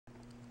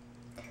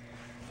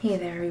Hey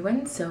there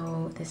everyone,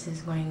 so this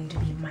is going to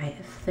be my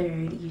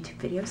third YouTube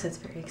video, so it's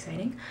very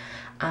exciting.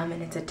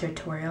 And it's a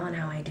tutorial on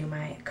how I do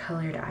my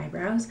colored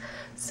eyebrows.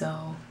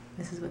 So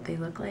this is what they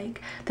look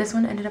like. This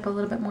one ended up a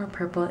little bit more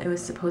purple. It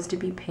was supposed to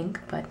be pink,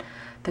 but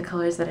the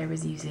colors that I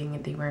was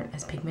using, they weren't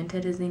as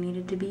pigmented as they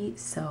needed to be,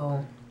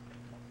 so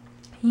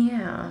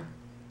yeah.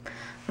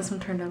 This one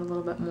turned out a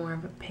little bit more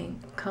of a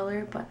pink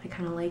color, but I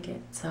kind of like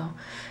it. So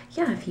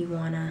yeah, if you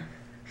want to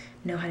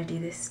know how to do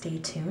this, stay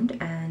tuned.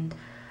 And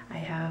I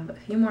have a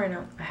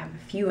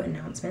few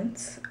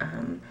announcements.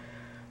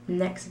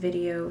 Next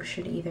video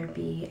should either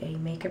be a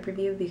makeup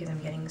review because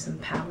I'm getting some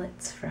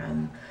palettes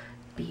from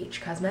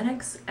BH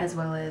Cosmetics, as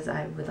well as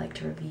I would like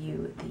to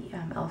review the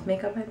e.l.f.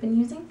 makeup I've been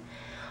using,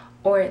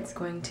 or it's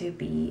going to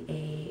be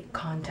a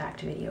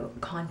contacts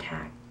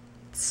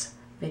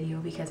video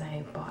because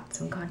I bought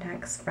some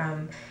contacts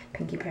from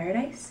Pinky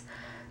Paradise.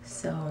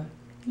 So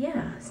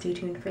yeah, stay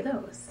tuned for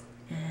those.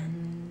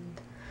 And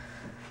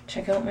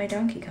check out my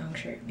Donkey Kong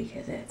shirt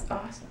because it's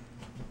awesome.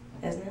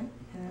 Isn't it?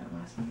 Isn't it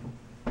awesome?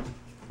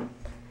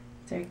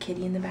 Is there a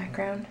kitty in the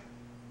background?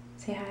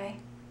 Say hi.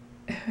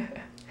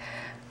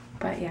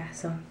 But yeah,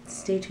 so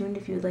stay tuned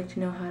if you would like to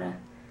know how to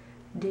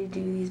do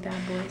these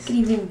bad boys. Good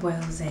evening,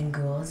 boys and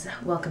ghouls.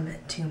 Welcome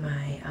to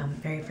my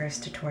very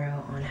first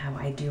tutorial on how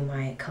I do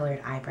my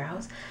colored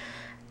eyebrows.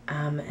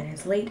 And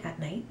it's late at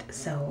night,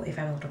 so if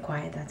I'm a little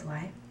quiet, that's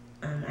why.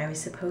 I was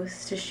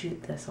supposed to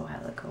shoot this a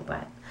while ago,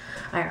 but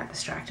I got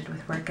distracted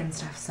with work and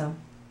stuff, so,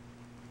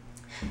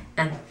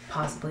 and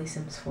possibly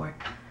Sims 4,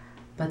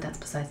 but that's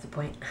besides the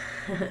point.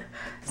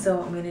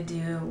 So I'm gonna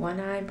do one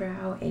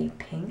eyebrow a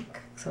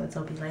pink, so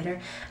it'll be lighter,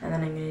 and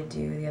then I'm gonna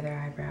do the other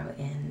eyebrow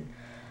in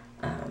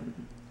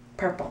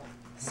purple.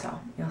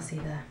 So you'll see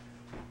the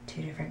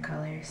two different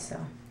colors. So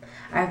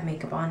I have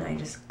makeup on. I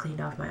just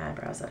cleaned off my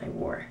eyebrows that I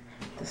wore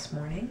this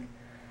morning.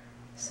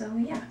 So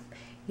yeah.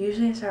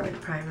 Usually I start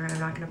with primer. I'm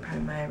not going to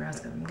prime my eyebrows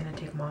because I'm going to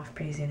take them off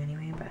pretty soon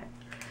anyway, but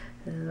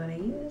this is what I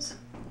use.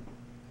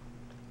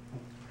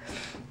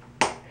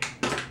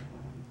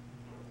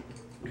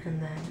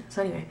 And then,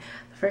 so anyway,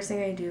 the first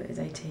thing I do is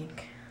I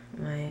take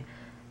my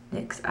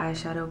NYX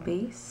eyeshadow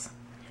base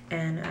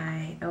and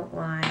I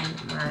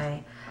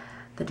outline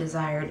the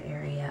desired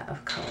area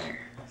of color.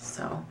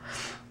 So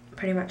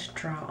pretty much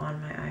draw on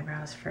my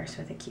eyebrows first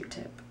with a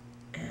Q-tip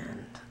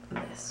and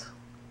this.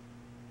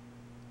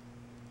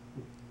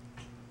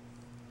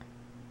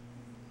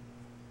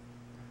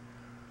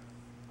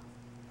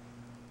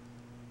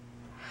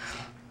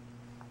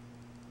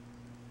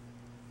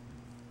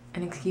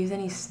 And excuse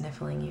any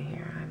sniffling you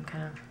hear, I'm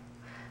kind of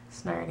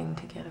starting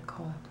to get a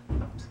cold.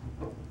 Oops.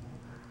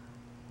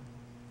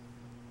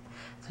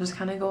 So just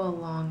kind of go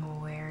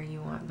along where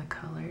you want the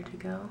color to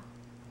go.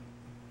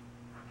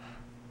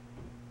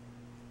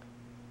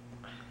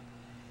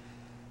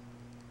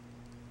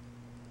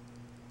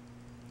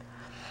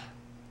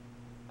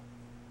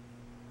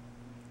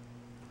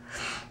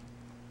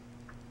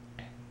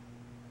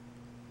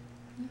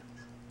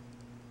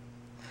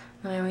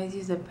 And I always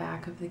use the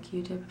back of the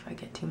Q-tip if I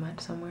get too much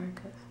somewhere,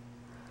 because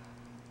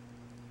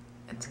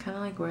it's kind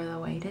of like where the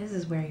white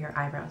is where your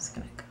eyebrow's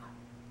gonna go.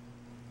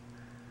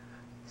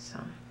 So,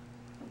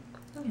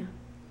 yeah.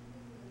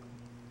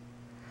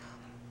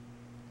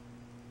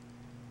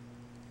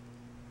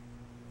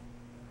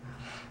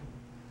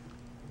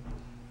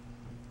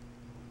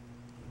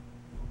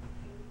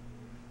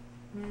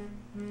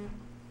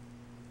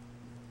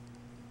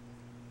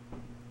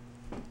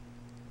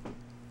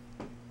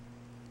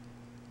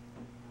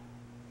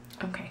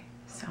 Okay,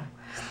 so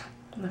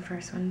the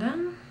first one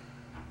done,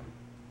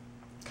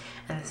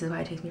 and this is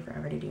why it takes me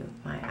forever to do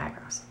my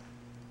eyebrows.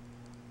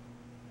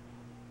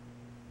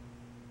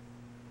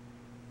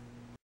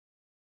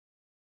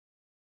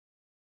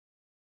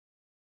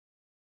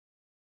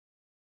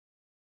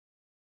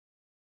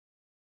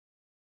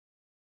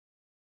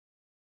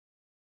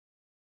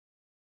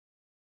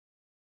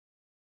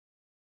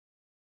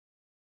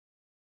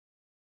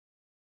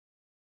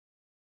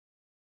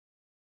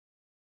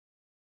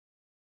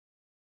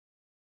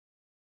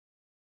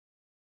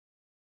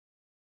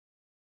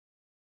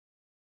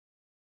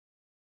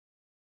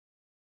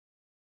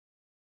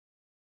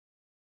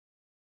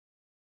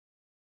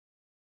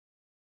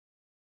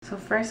 So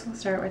first we'll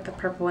start with the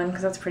purple one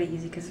because that's pretty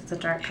easy because it's a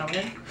dark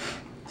color.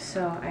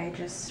 So I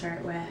just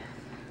start with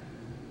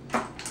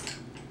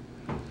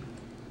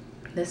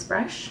this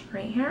brush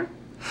right here,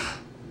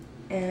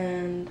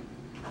 and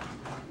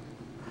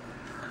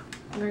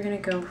we're gonna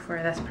go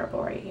for this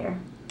purple right here.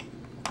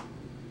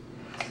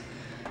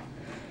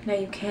 Now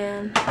you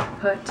can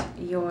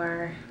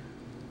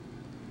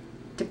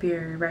dip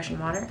your brush in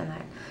water, and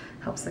that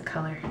helps the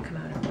color come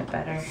out a bit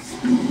better.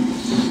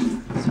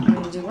 So I'm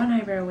going to do one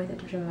eyebrow with it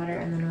dipped in water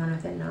and then one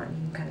with it not, and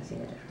you can kind of see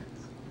the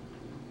difference.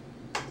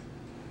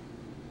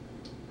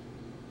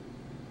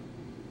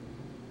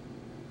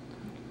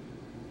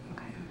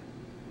 Okay.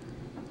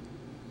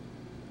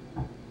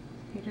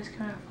 You just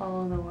kind of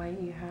follow the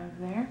white you have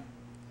there.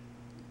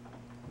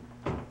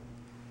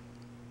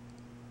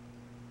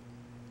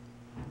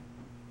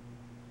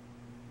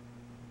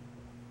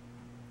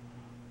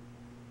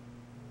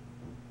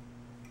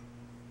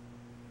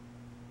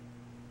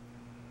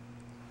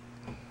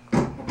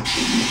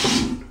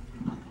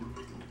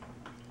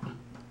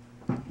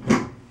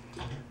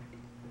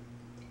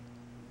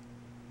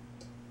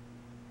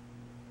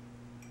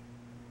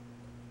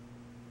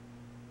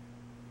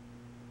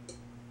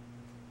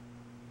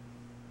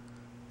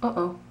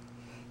 Uh-oh.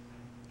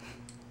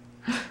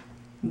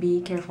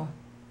 Be careful.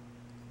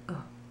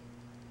 Oh.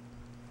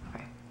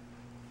 Okay.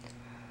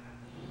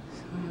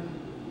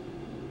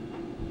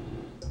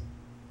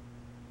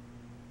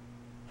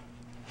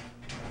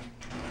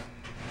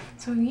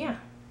 So yeah,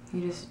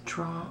 you just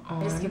draw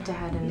on. I just skipped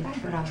ahead and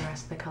put on the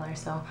rest of the color,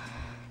 so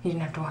you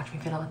didn't have to watch me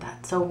fiddle with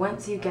that. So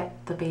once you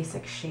get the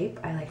basic shape,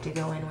 I like to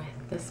go in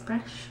with this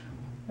brush,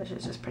 which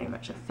is just pretty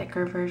much a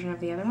thicker version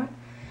of the other one.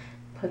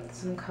 Put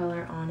some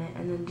color on it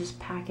and then just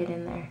pack it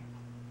in there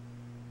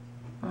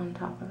on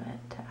top of it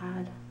to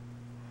add,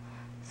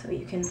 so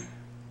you can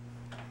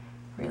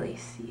really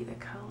see the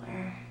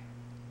color.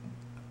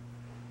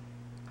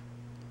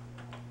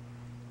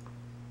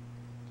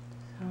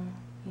 So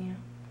yeah.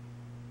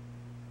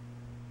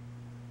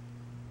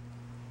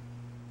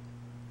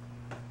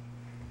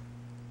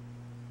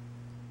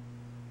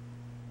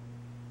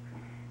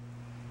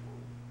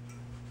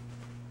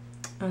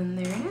 And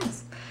there it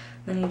is.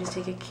 Then you just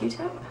take a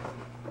Q-tip,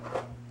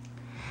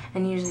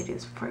 and you usually do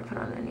this before I put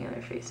on any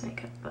other face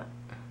makeup,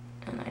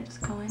 and I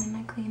just go in and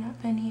I clean up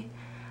any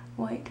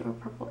white or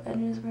purple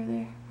edges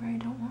where I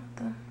don't want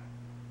them.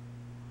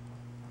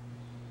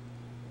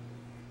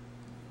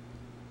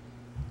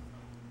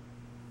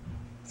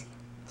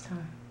 So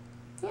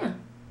yeah,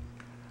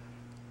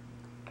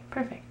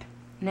 perfect.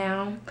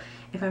 Now,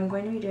 if I'm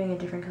going to be doing a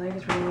different color,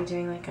 because we're going to be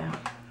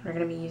doing we're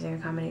going to be using a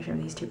combination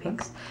of these two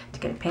pinks to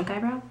get a pink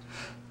eyebrow,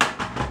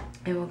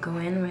 I will go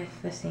in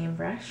with the same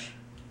brush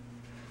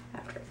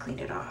after I cleaned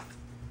it off.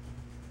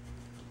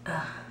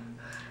 I'll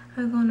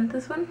go in with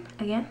this one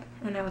again,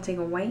 and I will take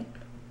a white.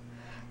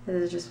 This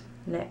is just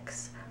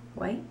NYX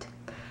white,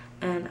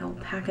 and I'll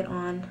pack it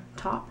on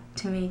top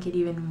to make it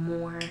even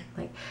more,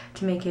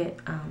 to make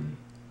it kind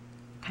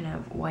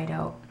of white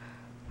out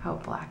how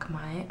black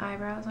my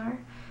eyebrows are,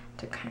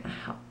 to kind of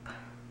help.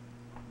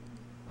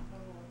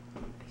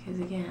 Because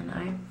again,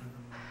 I have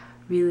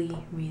really,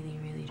 really,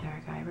 really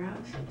dark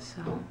eyebrows,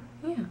 so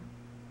yeah.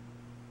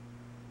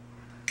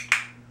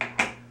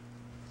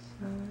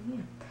 So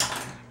yeah.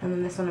 And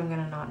then this one I'm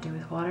gonna not do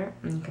with water,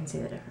 and you can see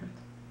the difference.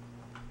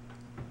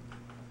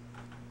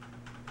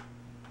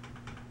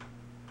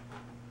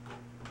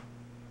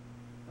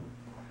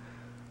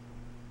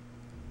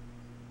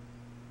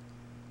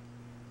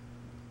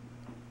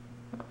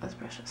 Oh, this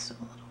brush is still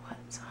a little wet,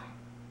 so.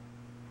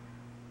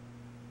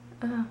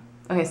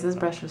 Okay, so this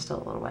brush was still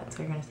a little wet,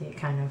 so you're gonna see it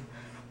kind of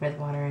with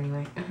water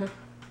anyway.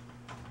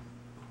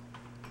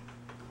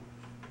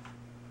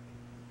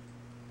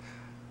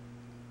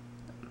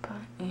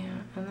 But yeah,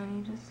 and then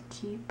you just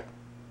keep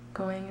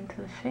going into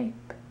the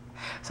shape.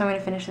 So I'm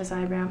gonna finish this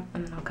eyebrow,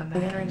 and then I'll come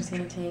back. And then I'm just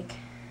gonna take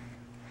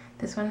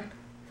this one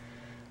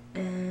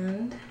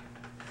and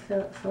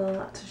fill it full of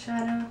lots of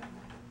shadow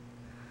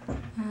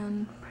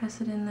and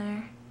press it in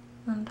there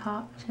on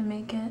top to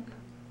make it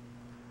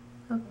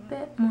a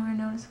bit more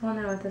noticeable.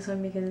 Now with this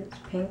one, because it's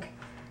pink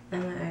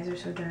and my eyes are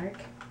so dark,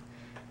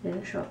 it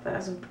didn't show up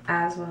as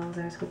well as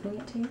I was hoping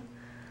it to.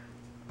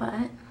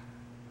 But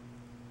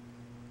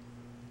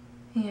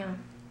yeah,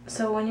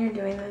 so when you're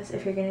doing this,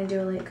 if you're gonna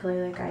do a light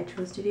color like I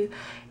chose to do,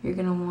 you're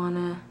gonna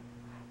wanna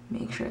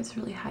make sure it's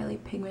really highly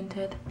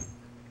pigmented.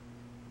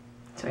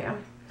 So yeah,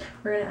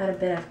 we're gonna add a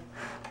bit of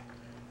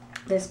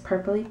this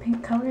purpley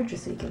pink color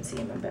just so you can see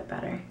them a bit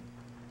better.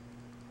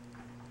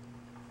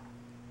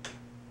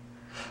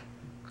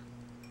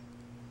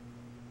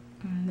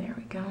 And there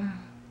we go.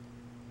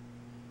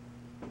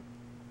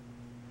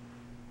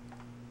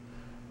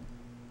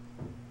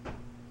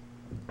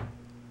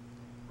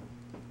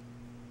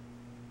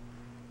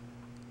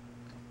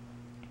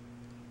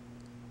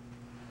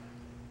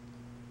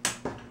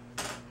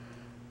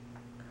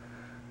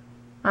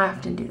 I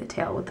often do the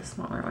tail with the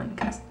smaller one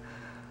because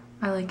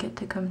I like it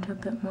to come to a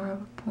bit more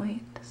of a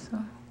point, so.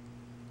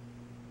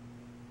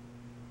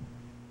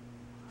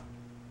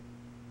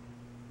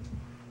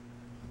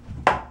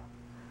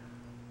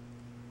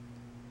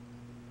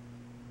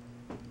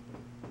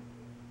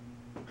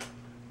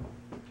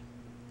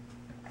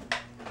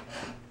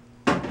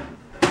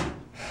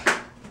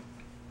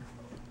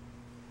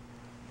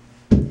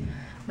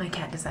 My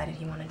cat decided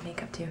he wanted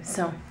makeup too,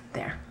 so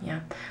there,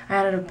 yeah. I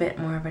added a bit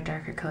more of a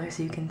darker color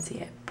so you can see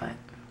it, but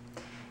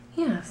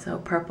yeah, so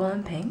purple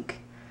and pink.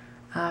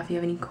 If you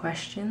have any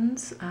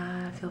questions,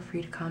 feel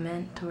free to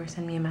comment or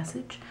send me a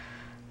message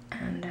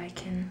and I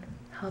can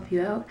help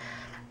you out.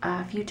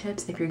 A few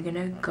tips: if you're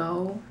gonna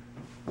go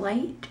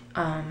light,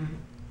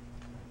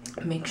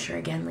 make sure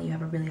again that you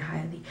have a really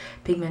highly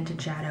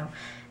pigmented shadow,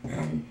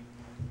 and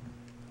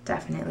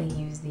definitely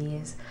use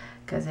these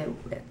because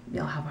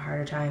you'll have a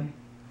harder time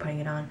putting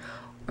it on,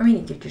 or maybe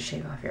you could just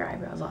shave off your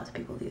eyebrows. Lots of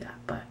people do that,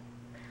 but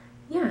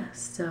yeah,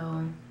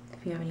 so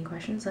if you have any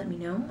questions, let me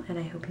know, and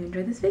I hope you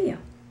enjoyed this video.